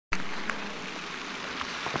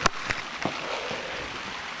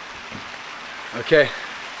Okay,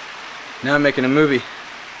 now I'm making a movie.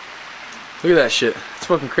 Look at that shit. It's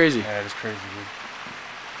fucking crazy. Yeah, it is crazy,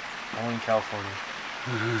 dude. Only in California.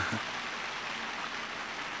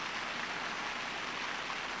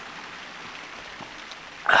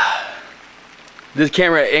 This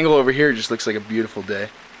camera angle over here just looks like a beautiful day.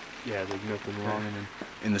 Yeah, there's nothing wrong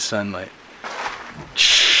in the sunlight.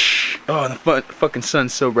 Oh, the fucking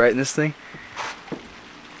sun's so bright in this thing.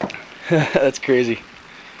 That's crazy.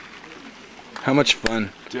 How much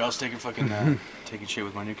fun. Dude, I was taking fucking taking shit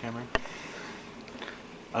with my new camera.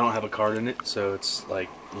 I don't have a card in it, so it's like,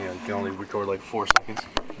 you know, you can only record like 4 seconds.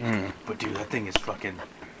 But dude, that thing is fucking...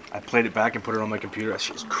 I played it back and put it on my computer. That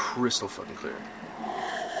shit is crystal fucking clear.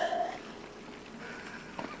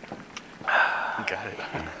 Got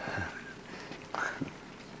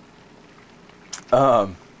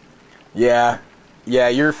it. Yeah,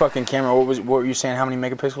 your fucking camera, what were you saying, how many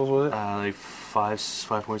megapixels was it? Like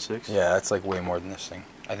 5.6. Yeah, that's like way more than this thing.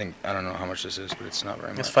 I don't know how much this is, but it's not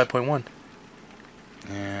very much. It's 5.1.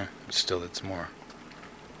 Yeah, but still it's more.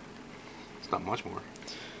 It's not much more.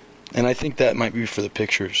 And I think that might be for the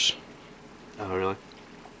pictures. Oh, really?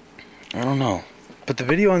 I don't know. But the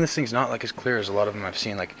video on this thing's not like as clear as a lot of them I've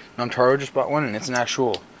seen. Like, Namtaro just bought one and it's an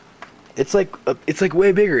actual... It's like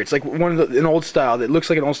way bigger. It's like an old style that looks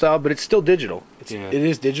like an old style, but it's still digital. It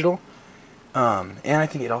is digital. And I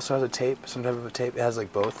think it also has a tape, some type of a tape. It has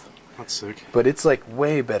like both. That's sick. But it's like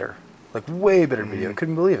way better. Like way better video. I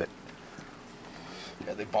couldn't believe it.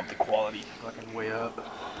 Yeah, they bumped the quality fucking way up.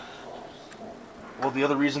 Well, the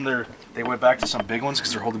other reason they went back to some big ones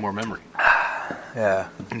because they're holding more memory. Yeah.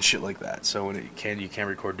 And shit like that. So when you can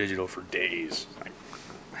record digital for days, like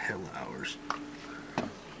hell hours.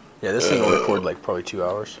 Yeah, this thing will record like probably 2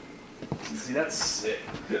 hours. See, that's sick.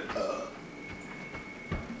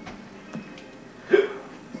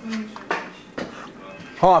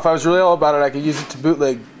 Oh, if I was really all about it, I could use it to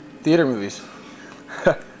bootleg theater movies.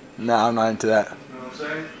 No, I'm not into that. You know what I'm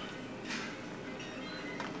saying?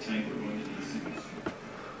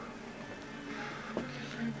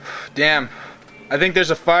 Damn, I think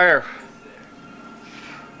there's a fire.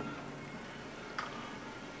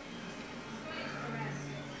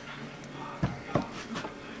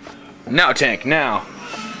 Now, Tank, now.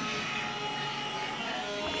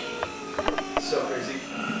 So crazy.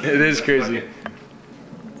 It is crazy.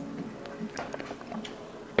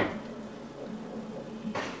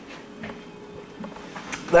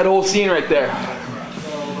 That whole scene right there.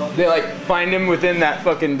 They like find him within that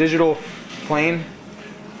fucking digital plane.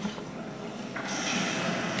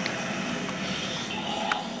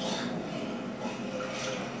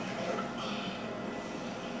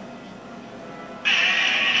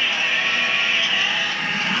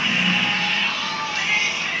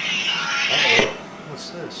 What's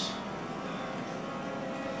this?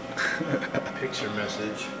 Picture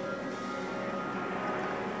message.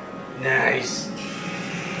 Nice.